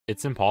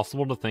It's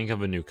impossible to think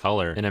of a new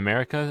color. In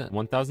America,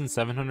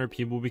 1,700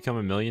 people become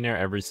a millionaire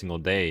every single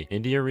day.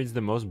 India reads the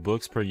most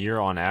books per year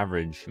on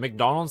average.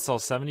 McDonald's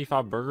sells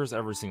 75 burgers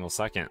every single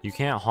second. You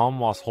can't hum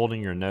whilst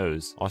holding your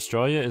nose.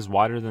 Australia is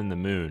wider than the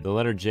moon. The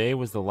letter J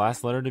was the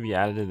last letter to be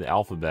added to the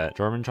alphabet.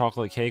 German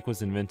chocolate cake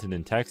was invented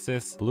in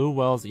Texas. Blue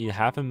whales eat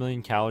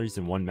 500,000 calories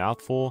in one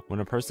mouthful. When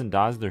a person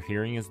dies, their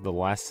hearing is the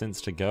last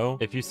sense to go.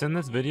 If you send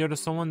this video to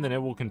someone, then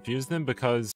it will confuse them because